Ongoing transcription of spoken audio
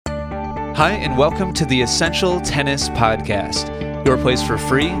Hi, and welcome to the Essential Tennis Podcast, your place for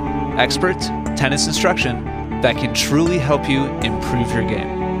free, expert tennis instruction that can truly help you improve your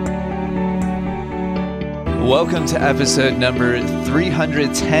game. Welcome to episode number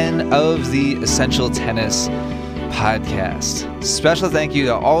 310 of the Essential Tennis Podcast. Special thank you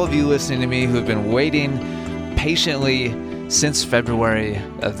to all of you listening to me who have been waiting patiently since February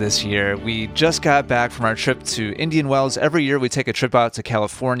of this year. We just got back from our trip to Indian Wells. Every year we take a trip out to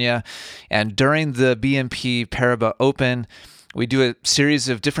California, and during the BNP Paribas Open, we do a series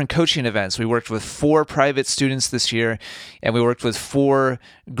of different coaching events. We worked with 4 private students this year, and we worked with 4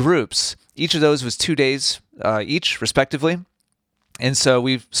 groups. Each of those was 2 days each, respectively. And so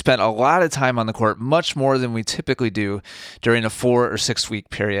we've spent a lot of time on the court, much more than we typically do during a 4 or 6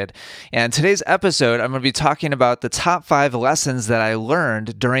 week period. And today's episode, I'm going to be talking about the top 5 lessons that I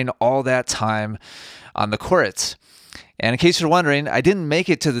learned during all that time on the court. And in case you're wondering, I didn't make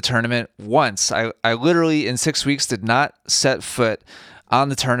it to the tournament once. I literally, in 6 weeks, did not set foot on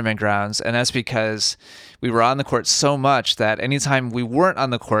the tournament grounds. And that's because we were on the court so much that anytime we weren't on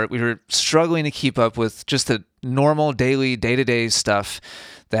the court, we were struggling to keep up with just the normal daily, day-to-day stuff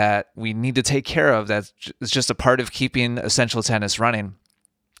that we need to take care of. That's just a part of keeping Essential Tennis running.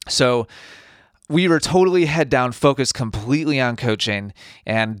 So we were totally head down, focused completely on coaching,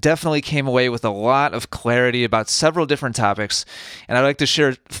 and definitely came away with a lot of clarity about several different topics. And I'd like to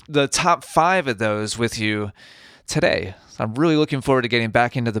share the top 5 of those with you today. I'm really looking forward to getting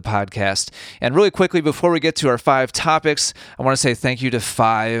back into the podcast. And really quickly, before we get to our 5 topics, I want to say thank you to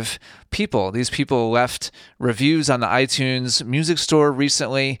 5 people. These people left reviews on the iTunes Music Store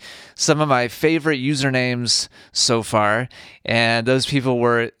recently. Some of my favorite usernames so far. And those people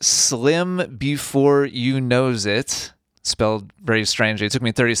were Slim Before You Knows It, spelled very strangely. It took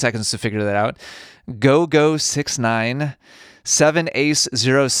me 30 seconds to figure that out. GoGo69,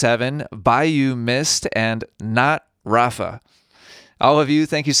 7Ace07, Bayou Mist, and Not Rafa. All of you,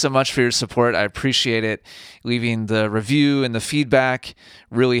 thank you so much for your support. I appreciate it. Leaving the review and the feedback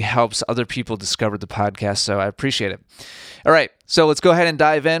really helps other people discover the podcast, so I appreciate it. All right, so let's go ahead and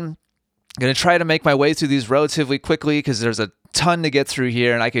dive in. I'm going to try to make my way through these relatively quickly because there's a ton to get through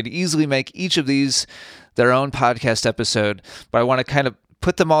here, and I could easily make each of these their own podcast episode, but I want to kind of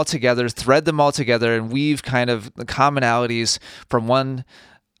put them all together, thread them all together, and weave kind of the commonalities from one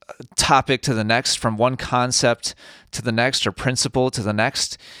topic to the next, from one concept to the next, or principle to the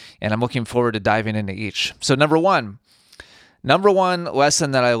next, and I'm looking forward to diving into each. So number one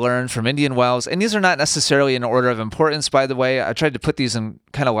lesson that I learned from Indian Wells, and these are not necessarily in order of importance, by the way. I tried to put these in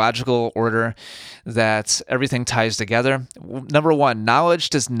kind of logical order that everything ties together. Number 1, knowledge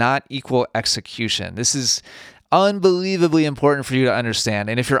does not equal execution. This is unbelievably important for you to understand.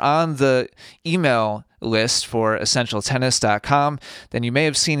 And if you're on the email list for essentialtennis.com, then you may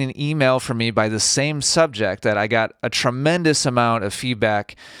have seen an email from me by the same subject that I got a tremendous amount of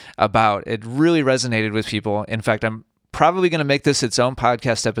feedback about. It really resonated with people. In fact, I'm probably going to make this its own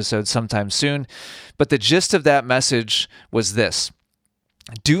podcast episode sometime soon. But the gist of that message was this: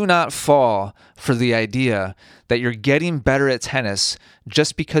 do not fall for the idea that you're getting better at tennis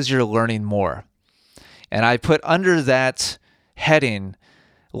just because you're learning more. And I put under that heading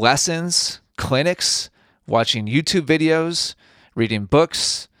lessons, clinics, watching YouTube videos, reading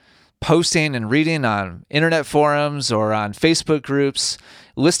books, posting and reading on internet forums or on Facebook groups,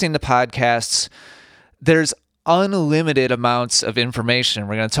 listening to podcasts. There's unlimited amounts of information.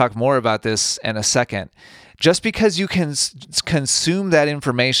 We're going to talk more about this in a second. Just because you can consume that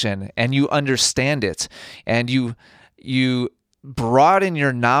information and you understand it and you broaden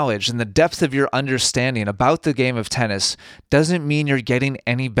your knowledge and the depth of your understanding about the game of tennis doesn't mean you're getting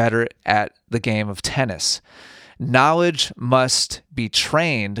any better at the game of tennis. Knowledge must be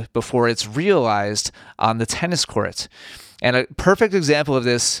trained before it's realized on the tennis court. And a perfect example of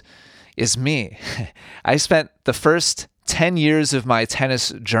this is me. I spent the first 10 years of my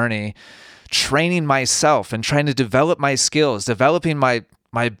tennis journey training myself and trying to develop my skills, developing my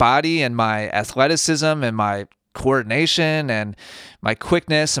body and my athleticism and my coordination and my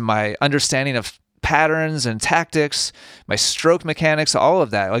quickness and my understanding of patterns and tactics, my stroke mechanics, all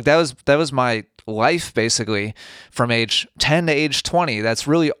of that. Like that was my life basically from age 10 to age 20. That's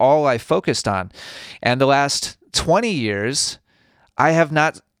really all I focused on. And the last 20 years, I've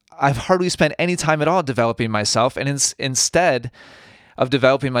hardly spent any time at all developing myself. And instead of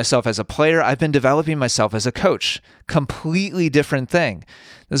developing myself as a player, I've been developing myself as a coach. Completely different thing.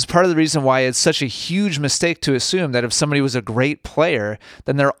 This is part of the reason why it's such a huge mistake to assume that if somebody was a great player,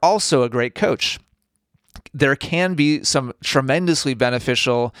 then they're also a great coach. there can be some tremendously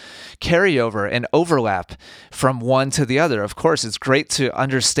beneficial carryover and overlap from one to the other. Of course, it's great to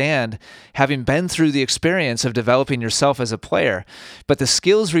understand, having been through the experience of developing yourself as a player, but the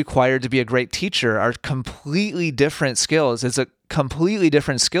skills required to be a great teacher are completely different skills. It's a completely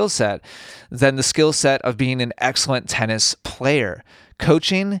different skill set than the skill set of being an excellent tennis player.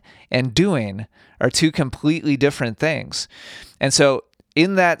 Coaching and doing are two completely different things. And so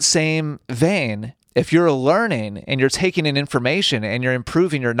in that same vein, if you're learning and you're taking in information and you're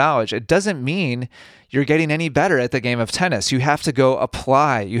improving your knowledge, it doesn't mean you're getting any better at the game of tennis. You have to go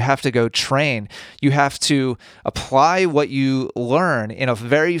apply. You have to go train. You have to apply what you learn in a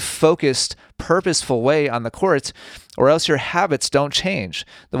very focused, purposeful way on the court, or else your habits don't change.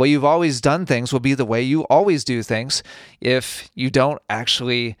 The way you've always done things will be the way you always do things if you don't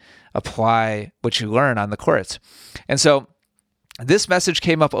actually apply what you learn on the court. And so this message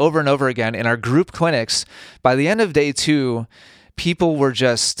came up over and over again in our group clinics. By the end of day 2, people were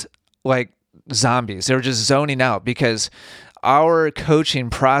just like zombies. They were just zoning out because our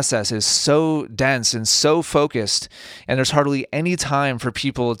coaching process is so dense and so focused, and there's hardly any time for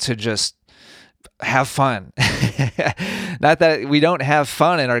people to just have fun. Not that we don't have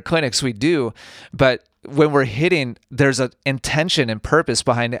fun in our clinics, we do, but when we're hitting, there's an intention and purpose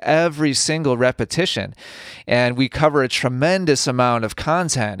behind every single repetition. And we cover a tremendous amount of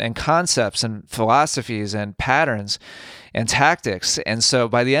content and concepts and philosophies and patterns and tactics. And so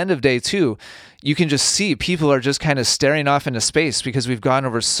by the end of day 2, you can just see people are just kind of staring off into space because we've gone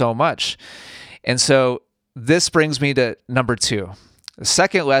over so much. And so this brings me to number 2. The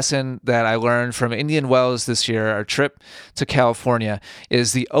second lesson that I learned from Indian Wells this year, our trip to California,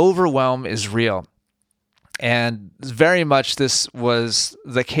 is the overwhelm is real. And very much this was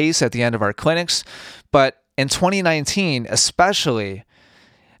the case at the end of our clinics. But in 2019, especially,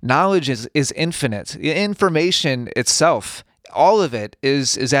 knowledge is infinite. The information itself, all of it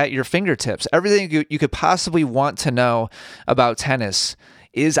is at your fingertips. Everything you could possibly want to know about tennis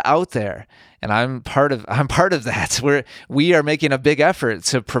is out there. And I'm part of that. We are making a big effort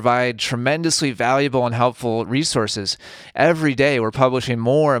to provide tremendously valuable and helpful resources. Every day we're publishing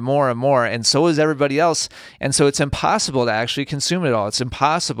more and more and more, and so is everybody else. And so it's impossible to actually consume it all. It's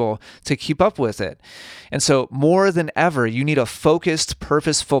impossible to keep up with it. And so more than ever, you need a focused,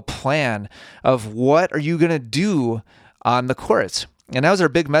 purposeful plan of what are you going to do on the court. And that was our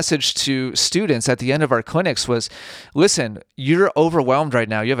big message to students at the end of our clinics was, listen, you're overwhelmed right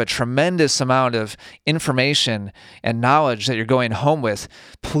now. You have a tremendous amount of information and knowledge that you're going home with.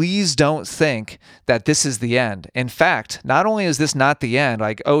 Please don't think that this is the end. In fact, not only is this not the end,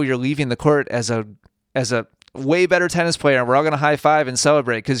 like, oh, you're leaving the court as a way better tennis player and we're all going to high five and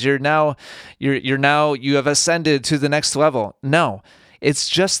celebrate because you have ascended to the next level. No. It's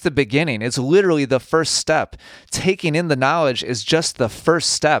just the beginning. It's literally the first step. Taking in the knowledge is just the first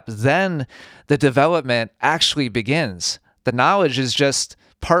step. Then the development actually begins. The knowledge is just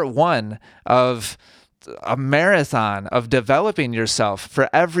part 1 of a marathon of developing yourself. For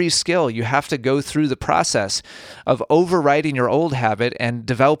every skill, you have to go through the process of overriding your old habit and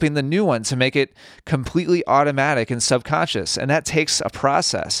developing the new one to make it completely automatic and subconscious. And that takes a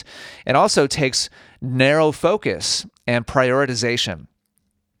process. It also takes narrow focus and prioritization.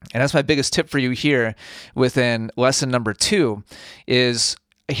 And that's my biggest tip for you here within lesson number 2 is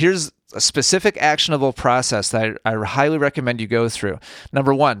here's a specific actionable process that I highly recommend you go through.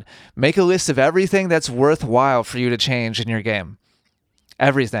 Number 1, make a list of everything that's worthwhile for you to change in your game.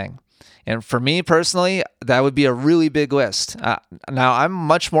 Everything. And for me personally, that would be a really big list. Now, I'm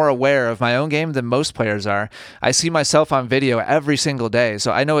much more aware of my own game than most players are. I see myself on video every single day,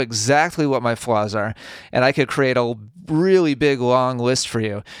 so I know exactly what my flaws are, and I could create a really big, long list for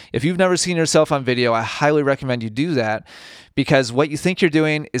you. If you've never seen yourself on video, I highly recommend you do that because what you think you're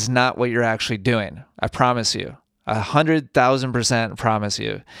doing is not what you're actually doing. I promise you. 100,000% promise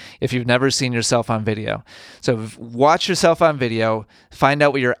you if you've never seen yourself on video. So watch yourself on video, find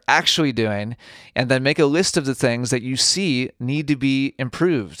out what you're actually doing, and then make a list of the things that you see need to be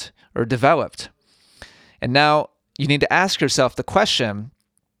improved or developed. And now you need to ask yourself the question,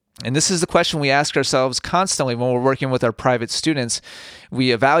 and this is the question we ask ourselves constantly when we're working with our private students.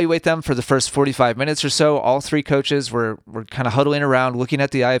 We evaluate them for the first 45 minutes or so. All 3 coaches, we're kind of huddling around, looking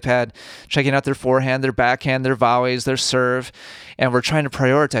at the iPad, checking out their forehand, their backhand, their volleys, their serve, and we're trying to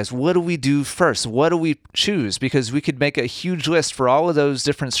prioritize. What do we do first? What do we choose? Because we could make a huge list for all of those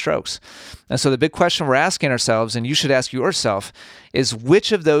different strokes. And so the big question we're asking ourselves, and you should ask yourself, is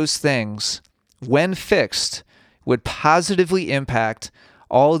which of those things, when fixed, would positively impact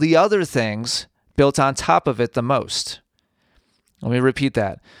all the other things built on top of it the most? Let me repeat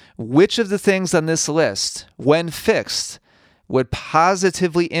that. Which of the things on this list, when fixed, would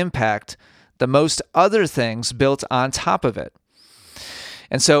positively impact the most other things built on top of it?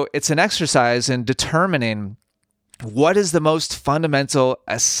 And so it's an exercise in determining what is the most fundamental,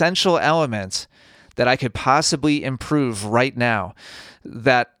 essential element that I could possibly improve right now,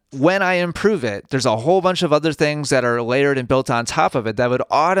 that when I improve it, there's a whole bunch of other things that are layered and built on top of it that would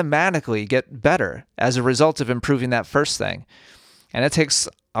automatically get better as a result of improving that first thing. And it takes,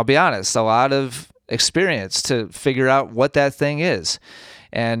 I'll be honest, a lot of experience to figure out what that thing is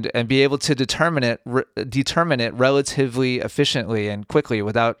and be able to determine it relatively efficiently and quickly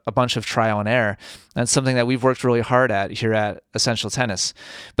without a bunch of trial and error. That's something that we've worked really hard at here at Essential Tennis.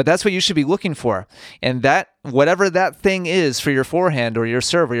 But that's what you should be looking for. And that, whatever that thing is for your forehand or your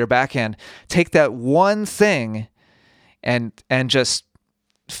serve or your backhand, take that one thing and just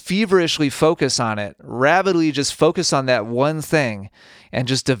feverishly focus on it, rapidly just focus on that one thing and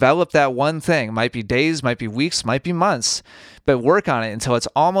just develop that one thing. Might be days, might be weeks, might be months, but work on it until it's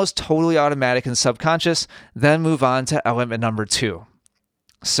almost totally automatic and subconscious, then move on to element number 2.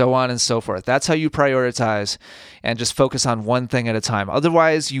 So on and so forth. That's how you prioritize and just focus on one thing at a time.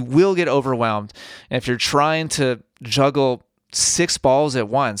 Otherwise, you will get overwhelmed. And if you're trying to juggle 6 balls at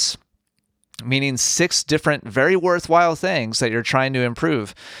once, meaning 6 different, very worthwhile things that you're trying to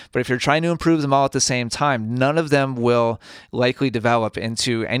improve. But if you're trying to improve them all at the same time, none of them will likely develop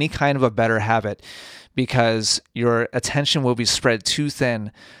into any kind of a better habit because your attention will be spread too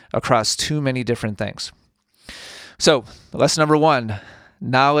thin across too many different things. So, lesson number 1,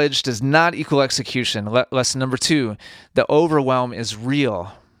 knowledge does not equal execution. Lesson number 2, the overwhelm is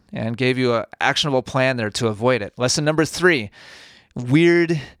real, and gave you an actionable plan there to avoid it. Lesson number 3,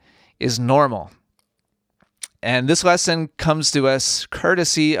 weird is normal. And this lesson comes to us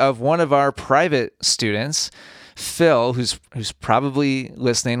courtesy of one of our private students, Phil, who's probably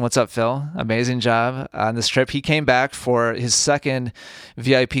listening. What's up, Phil? Amazing job on this trip. He came back for his second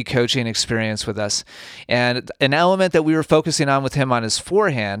VIP coaching experience with us. And an element that we were focusing on with him on his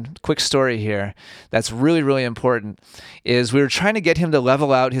forehand, quick story here, that's really, really important, is we were trying to get him to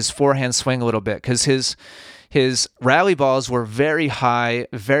level out his forehand swing a little bit because his rally balls were very high,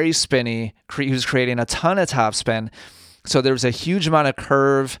 very spinny. He was creating a ton of topspin. So there was a huge amount of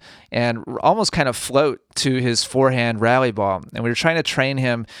curve and almost kind of float to his forehand rally ball. And we were trying to train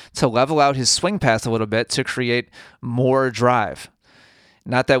him to level out his swing path a little bit to create more drive.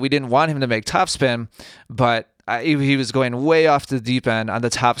 Not that we didn't want him to make topspin, but he was going way off the deep end on the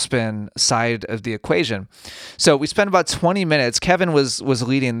topspin side of the equation. So we spent about 20 minutes. Kevin was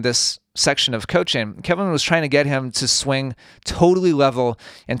leading this section of coaching. Kevin was trying to get him to swing totally level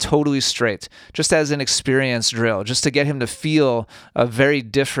and totally straight, just as an experience drill, just to get him to feel a very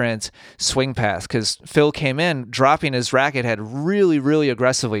different swing path. Because Phil came in dropping his racket head really, really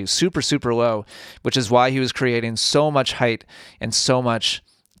aggressively, super, super low, which is why he was creating so much height and so much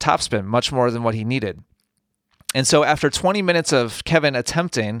topspin, much more than what he needed. And so after 20 minutes of Kevin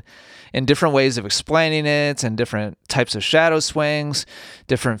attempting in different ways of explaining it and different types of shadow swings,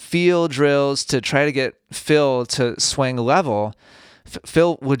 different field drills to try to get Phil to swing level,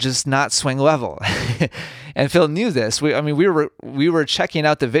 Phil would just not swing level. And Phil knew this. We were checking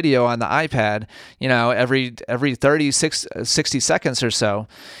out the video on the iPad, every 60 seconds or so,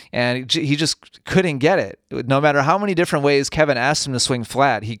 and he just couldn't get it. No matter how many different ways Kevin asked him to swing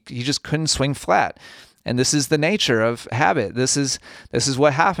flat, he just couldn't swing flat. And this is the nature of habit. This is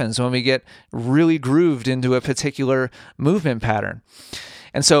what happens when we get really grooved into a particular movement pattern.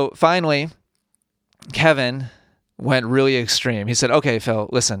 And so finally, Kevin went really extreme. He said, "Okay, Phil,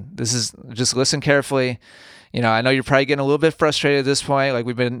 listen. Just listen carefully. I know you're probably getting a little bit frustrated at this point. Like,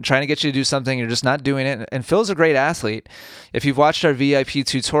 we've been trying to get you to do something, you're just not doing it." And Phil's a great athlete. If you've watched our VIP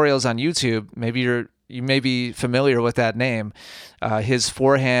tutorials on YouTube, maybe you may be familiar with that name. His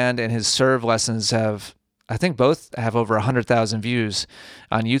forehand and his serve lessons I think both have over 100,000 views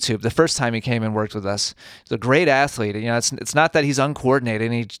on YouTube. The first time he came and worked with us, he's a great athlete. It's not that he's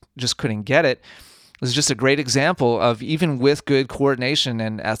uncoordinated and he just couldn't get it. It was just a great example of, even with good coordination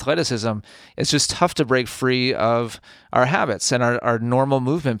and athleticism, it's just tough to break free of our habits and our normal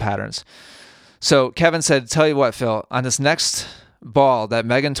movement patterns. So Kevin said, "Tell you what, Phil, on this next ball that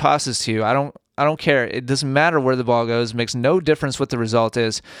Megan tosses to you, I don't care. It doesn't matter where the ball goes. It makes no difference what the result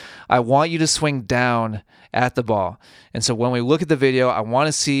is. I want you to swing down at the ball. And so when we look at the video, I want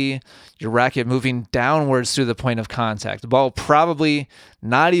to see your racket moving downwards through the point of contact. The ball will probably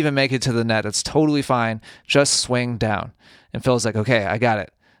not even make it to the net. It's totally fine. Just swing down." And Phil's like, "Okay, I got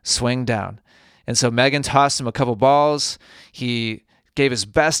it. Swing down." And so Megan tossed him a couple balls. He gave his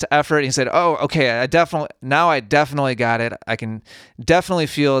best effort. He said, "Oh, okay, I definitely got it. I can definitely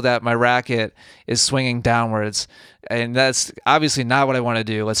feel that my racket is swinging downwards, and that's obviously not what I want to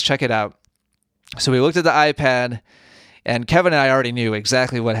do. Let's check it out." So we looked at the iPad, and Kevin and I already knew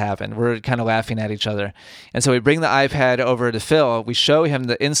exactly what happened. We're kind of laughing at each other. And so we bring the iPad over to Phil. We show him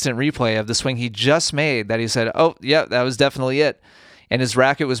the instant replay of the swing he just made that he said, "Oh, yeah, that was definitely it." And his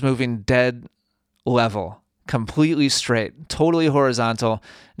racket was moving dead level, completely straight, totally horizontal,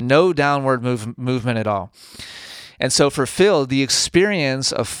 no downward movement at all. And so for Phil, the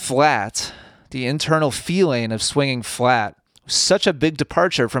experience of flat, the internal feeling of swinging flat, such a big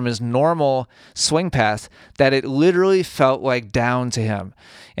departure from his normal swing path that it literally felt like down to him.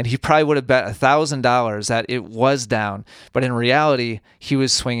 And he probably would have bet $1,000 that it was down, but in reality, he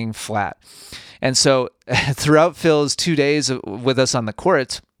was swinging flat. And so throughout Phil's 2 days with us on the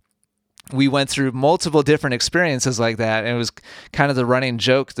court, we went through multiple different experiences like that. And it was kind of the running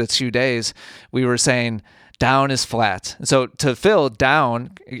joke the 2 days. We were saying, down is flat. And so to Phil,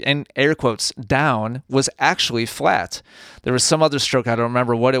 down, in air quotes, down was actually flat. There was some other stroke, I don't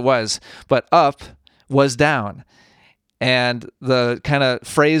remember what it was, but up was down. And the kind of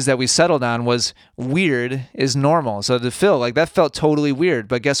phrase that we settled on was weird is normal. So to Phil, like that felt totally weird.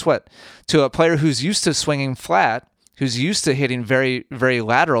 But guess what? To a player who's used to swinging flat, who's used to hitting very, very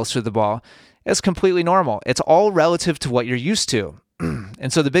lateral through the ball, it's completely normal. It's all relative to what you're used to.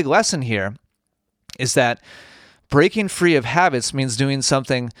 And so the big lesson here is that breaking free of habits means doing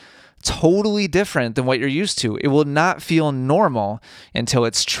something totally different than what you're used to. It will not feel normal until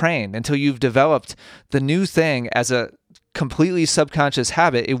it's trained, until you've developed the new thing as a completely subconscious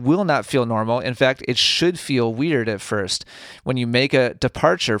habit. It will not feel normal. In fact, it should feel weird at first when you make a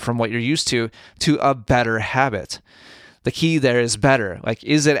departure from what you're used to a better habit. The key there is better. Like,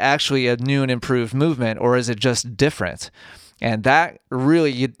 is it actually a new and improved movement, or is it just different? And that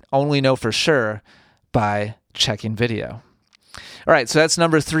really you only know for sure by checking video. All right, so that's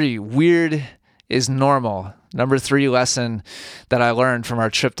number 3. Weird is normal. Number 3 lesson that I learned from our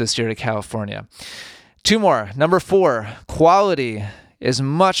trip this year to California. 2 more. Number 4, quality is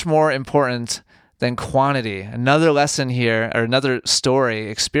much more important than quantity. Another lesson here, or another story,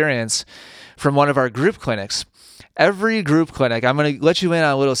 experience from one of our group clinics. Every group clinic, I'm going to let you in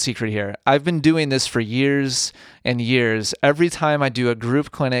on a little secret here. I've been doing this for years and years. Every time I do a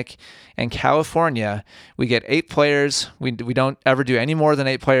group clinic in California, we get 8 players. We don't ever do any more than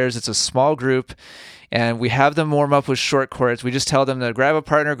 8 players. It's a small group, and we have them warm up with short courts. We just tell them to grab a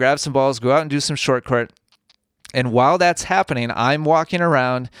partner, grab some balls, go out and do some short court. And while that's happening, I'm walking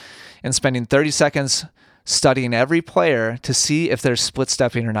around and spending 30 seconds studying every player to see if they're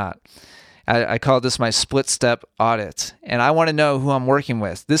split-stepping or not. I call this my split step audit, and I want to know who I'm working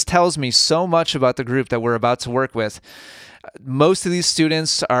with. This tells me so much about the group that we're about to work with. Most of these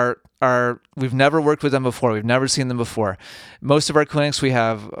students we've never worked with them before. We've never seen them before. Most of our clinics, we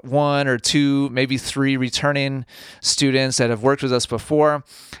have 1 or 2, maybe 3 returning students that have worked with us before,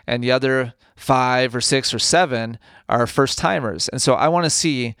 and the other 5 or 6 or 7 are first timers. And so I want to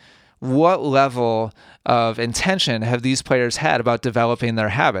see what level of intention have these players had about developing their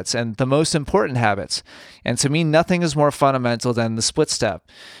habits, and the most important habits. And to me, nothing is more fundamental than the split step,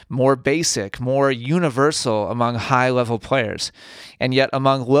 more basic, more universal among high-level players. And yet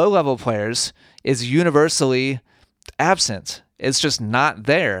among low-level players is universally absent. It's just not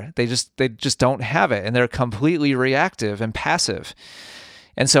there. They just don't have it, and they're completely reactive and passive.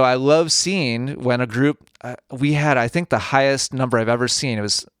 And so I love seeing when a group, we had, I think, the highest number I've ever seen. It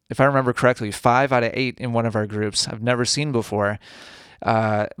was, if I remember correctly, 5 out of 8 in one of our groups. I've never seen before.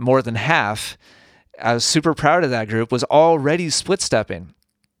 More than half. I was super proud of that group, was already split stepping.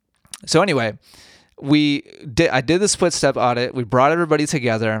 So anyway, I did the split step audit. We brought everybody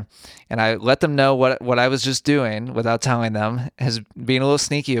together, and I let them know what I was just doing without telling them, as being a little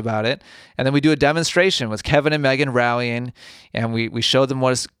sneaky about it. And then we do a demonstration with Kevin and Megan rallying, and we show them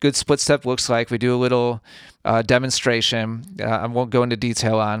what a good split step looks like. We do a little demonstration. I won't go into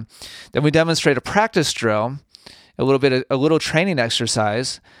detail on. Then we demonstrate a practice drill, a little training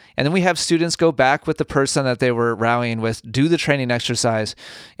exercise. And then we have students go back with the person that they were rallying with, do the training exercise,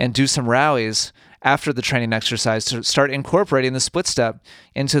 and do some rallies after the training exercise to start incorporating the split step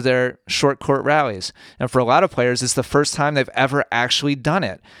into their short court rallies. And for a lot of players, it's the first time they've ever actually done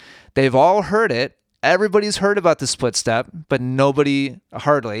it. They've all heard it. Everybody's heard about the split step, but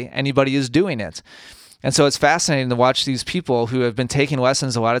hardly anybody is doing it. And so it's fascinating to watch these people who have been taking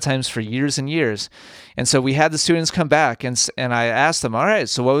lessons a lot of times for years and years. And so we had the students come back, and I asked them, all right,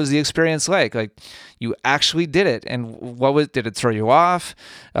 so what was the experience like? Like, you actually did it, and did it throw you off?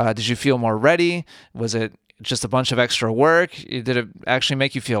 Did you feel more ready? Was it just a bunch of extra work? Did it actually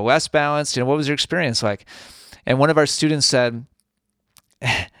make you feel less balanced? What was your experience like? And one of our students said,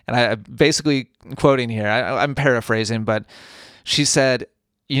 and I basically quoting here, I'm paraphrasing, but she said,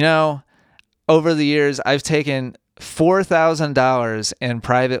 over the years, I've taken $4,000 in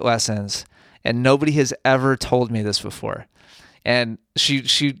private lessons, and nobody has ever told me this before. And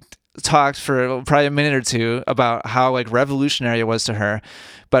she talked for probably a minute or two about how revolutionary it was to her,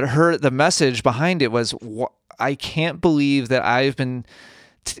 but the message behind it was, I can't believe that I've been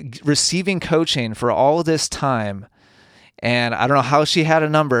receiving coaching for all this time. And I don't know how she had a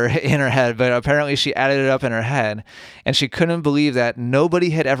number in her head, but apparently she added it up in her head, and she couldn't believe that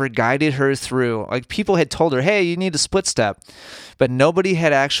nobody had ever guided her through. People had told her, hey, you need a split step, but nobody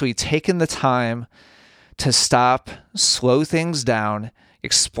had actually taken the time to stop, slow things down,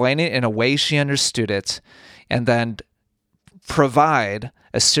 explain it in a way she understood it, and then provide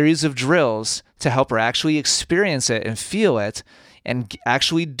a series of drills to help her actually experience it and feel it and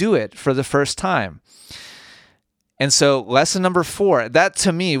actually do it for the first time. And so lesson number 4, that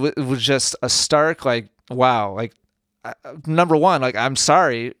to me was just a stark, wow, number one, I'm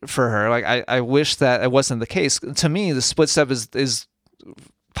sorry for her. I wish that it wasn't the case. To me, the split step is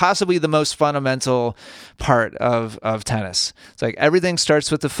possibly the most fundamental part of tennis. It's everything starts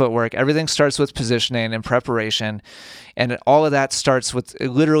with the footwork, everything starts with positioning and preparation, and all of that starts with,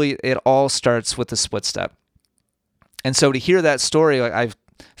 it all starts with the split step. And so to hear that story, I've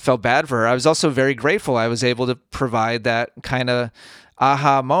felt bad for her. I was also very grateful I was able to provide that kind of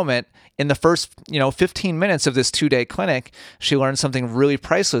aha moment. In the first 15 minutes of this 2-day clinic, she learned something really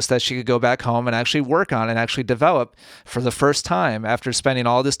priceless that she could go back home and actually work on and actually develop for the first time after spending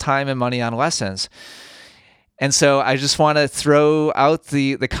all this time and money on lessons. And so I just want to throw out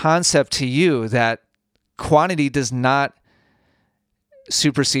the concept to you that quantity does not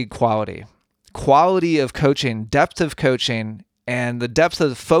supersede quality. Quality of coaching, depth of coaching, and the depth of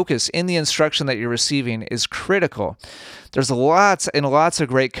the focus in the instruction that you're receiving is critical. There's lots and lots of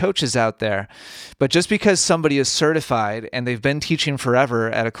great coaches out there, but just because somebody is certified and they've been teaching forever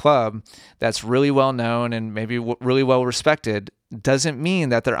at a club that's really well known and maybe really well respected doesn't mean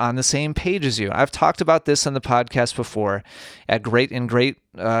that they're on the same page as you. I've talked about this on the podcast before in great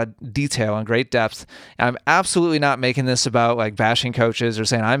detail and great depth. And I'm absolutely not making this about bashing coaches or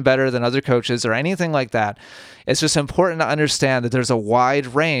saying I'm better than other coaches or anything like that. It's just important to understand that there's a wide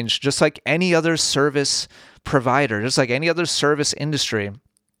range, just like any other service provider, just like any other service industry.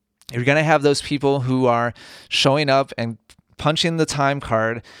 You're going to have those people who are showing up and punching the time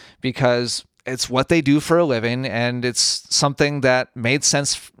card because it's what they do for a living, and it's something that made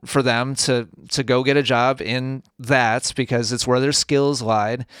sense for them to go get a job in that because it's where their skills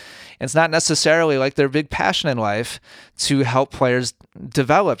lied. It's not necessarily their big passion in life to help players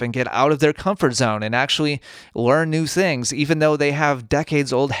develop and get out of their comfort zone and actually learn new things, even though they have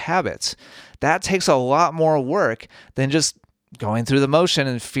decades-old habits. That takes a lot more work than just going through the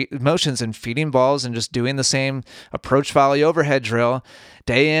motions and feeding balls and just doing the same approach volley overhead drill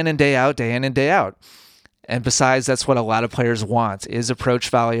day in and day out, day in and day out. And besides, that's what a lot of players want, is approach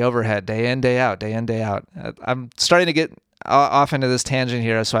volley overhead day in, day out, day in, day out. I'm starting to get off into this tangent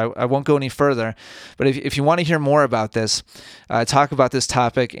here, so I won't go any further. But if you want to hear more about this, talk about this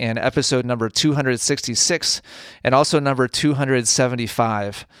topic in episode number 266 and also number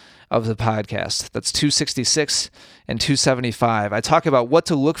 275 of the podcast. That's 266 and 275. I talk about what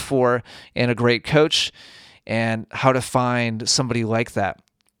to look for in a great coach and how to find somebody like that.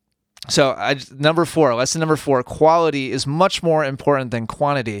 So lesson number 4, quality is much more important than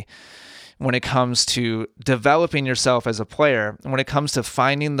quantity when it comes to developing yourself as a player. When it comes to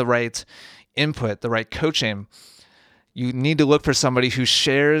finding the right input, the right coaching, you need to look for somebody who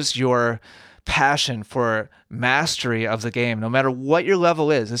shares your passion for mastery of the game, no matter what your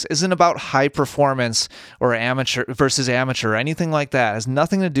level is. This isn't about high performance or amateur versus amateur or anything like that. It has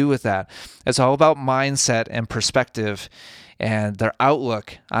nothing to do with that. It's all about mindset and perspective and their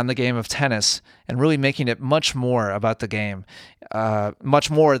outlook on the game of tennis and really making it much more about the game,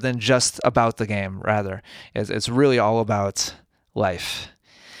 much more than just about the game, rather. It's really all about life.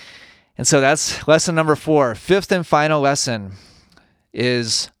 And so that's lesson number 4. Fifth and final lesson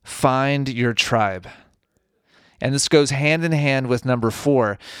is find your tribe. And this goes hand in hand with number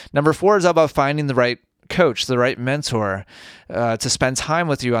 4. Number 4 is about finding the right coach, the right mentor to spend time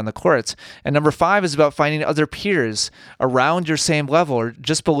with you on the courts. And number 5 is about finding other peers around your same level or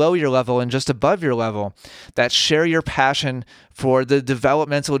just below your level and just above your level that share your passion for the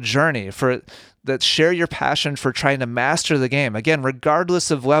developmental journey, that share your passion for trying to master the game. Again, regardless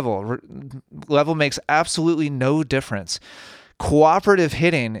of level, level makes absolutely no difference. Cooperative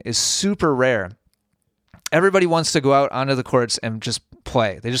hitting is super rare. Everybody wants to go out onto the courts and just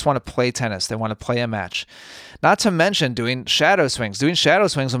play. They just want to play tennis. They want to play a match. Not to mention doing shadow swings. Doing shadow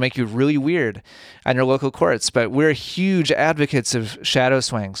swings will make you really weird on your local courts, but we're huge advocates of shadow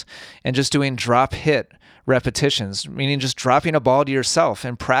swings and just doing drop hit repetitions, meaning just dropping a ball to yourself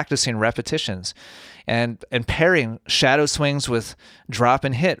and practicing repetitions and pairing shadow swings with drop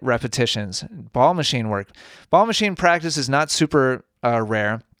and hit repetitions, ball machine work. Ball machine practice is not super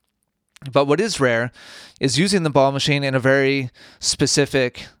rare. But what is rare is using the ball machine in a very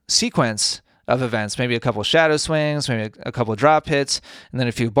specific sequence of events, maybe a couple of shadow swings, maybe a couple of drop hits, and then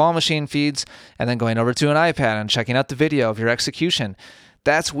a few ball machine feeds, and then going over to an iPad and checking out the video of your execution.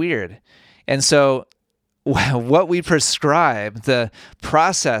 That's weird. And so what we prescribe, the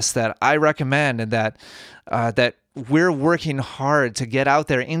process that I recommend and that we're working hard to get out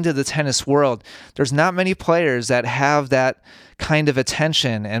there into the tennis world, there's not many players that have that kind of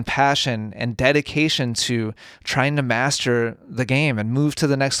attention and passion and dedication to trying to master the game and move to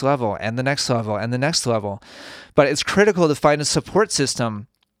the next level and the next level and the next level. But it's critical to find a support system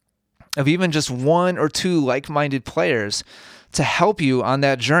of even just one or two like-minded players to help you on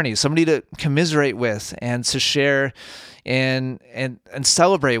that journey, somebody to commiserate with and to share and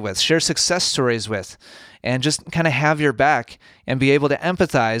celebrate with, share success stories with, and just kind of have your back and be able to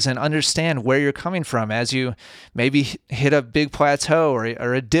empathize and understand where you're coming from as you maybe hit a big plateau or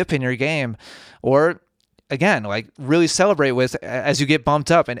a dip in your game, or again, like really celebrate with as you get bumped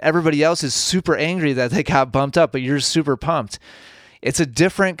up and everybody else is super angry that they got bumped up, but you're super pumped. It's a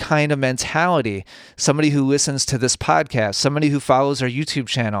different kind of mentality. Somebody who listens to this podcast, somebody who follows our YouTube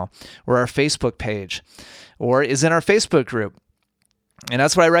channel or our Facebook page, or is in our Facebook group. And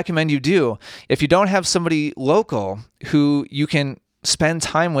that's what I recommend you do. If you don't have somebody local who you can spend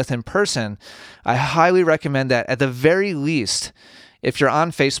time with in person, I highly recommend that at the very least, if you're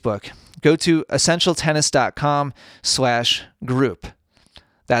on Facebook, go to essentialtennis.com/group.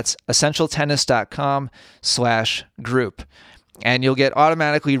 That's essentialtennis.com/group. And you'll get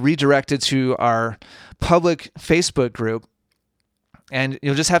automatically redirected to our public Facebook group. And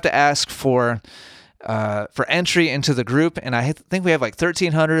you'll just have to ask for entry into the group, and I think we have like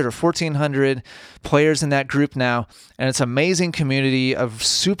 1,300 or 1,400 players in that group now, and it's an amazing community of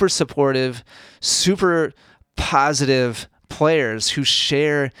super supportive, super positive players who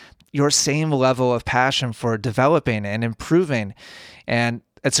share your same level of passion for developing and improving, and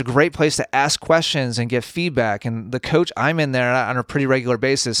it's a great place to ask questions and get feedback. And the coach, I'm in there on a pretty regular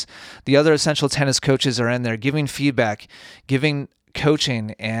basis. The other Essential Tennis coaches are in there giving feedback, giving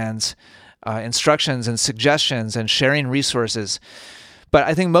coaching and instructions and suggestions and sharing resources. But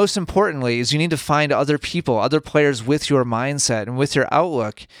I think most importantly is you need to find other people, other players with your mindset and with your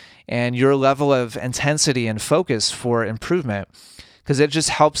outlook and your level of intensity and focus for improvement, because it just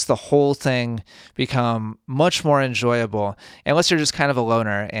helps the whole thing become much more enjoyable. Unless you're just kind of a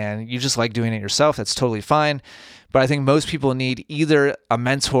loner and you just like doing it yourself, that's totally fine. But I think most people need either a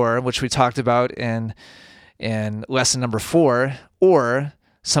mentor, which we talked about in lesson number 4, or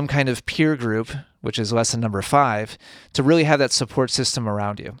some kind of peer group, which is lesson number 5, to really have that support system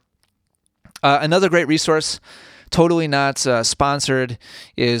around you. Another great resource, totally not sponsored,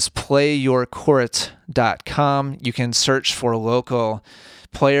 is playyourcourt.com. You can search for local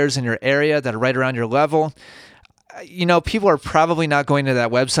players in your area that are right around your level. You know, people are probably not going to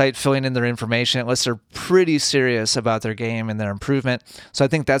that website, filling in their information, unless they're pretty serious about their game and their improvement. So I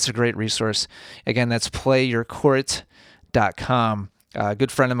think that's a great resource. Again, that's playyourcourt.com. A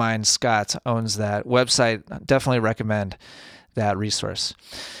good friend of mine, Scott, owns that website. Definitely recommend that resource.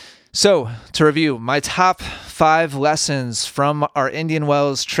 So, to review, my top 5 lessons from our Indian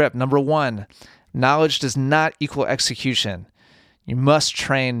Wells trip. Number 1, knowledge does not equal execution. You must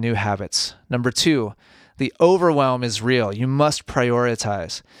train new habits. Number 2, the overwhelm is real. You must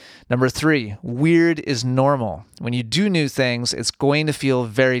prioritize. Number 3, weird is normal. When you do new things, it's going to feel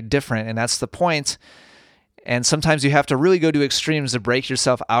very different, and that's the point. And sometimes you have to really go to extremes to break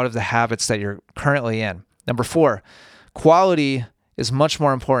yourself out of the habits that you're currently in. Number 4, quality is much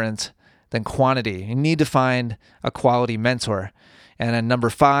more important than quantity. You need to find a quality mentor. And then number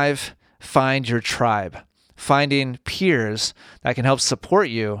 5, find your tribe. Finding peers that can help support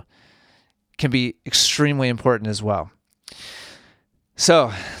you can be extremely important as well.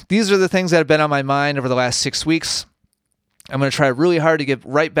 So these are the things that have been on my mind over the last 6 weeks. I'm going to try really hard to get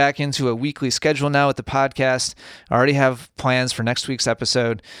right back into a weekly schedule now with the podcast. I already have plans for next week's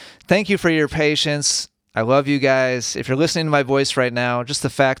episode. Thank you for your patience. I love you guys. If you're listening to my voice right now, just the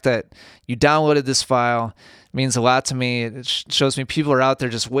fact that you downloaded this file means a lot to me. It shows me people are out there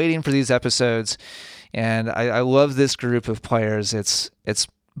just waiting for these episodes. And I love this group of players. It's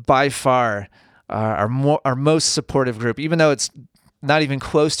by far our most supportive group, even though it's not even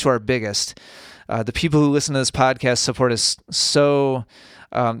close to our biggest. The people who listen to this podcast support us so,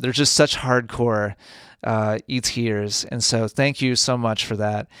 they're just such hardcore ETers. And so thank you so much for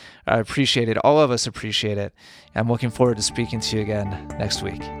that. I appreciate it. All of us appreciate it. I'm looking forward to speaking to you again next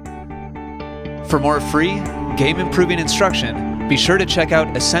week. For more free game improving instruction, be sure to check out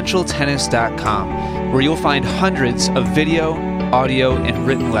EssentialTennis.com, where you'll find hundreds of video, audio, and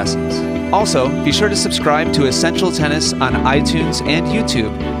written lessons. Also, be sure to subscribe to Essential Tennis on iTunes and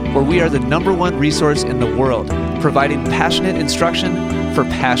YouTube, where we are the #1 resource in the world, providing passionate instruction for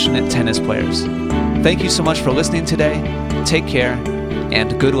passionate tennis players. Thank you so much for listening today. Take care,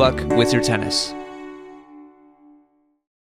 and good luck with your tennis.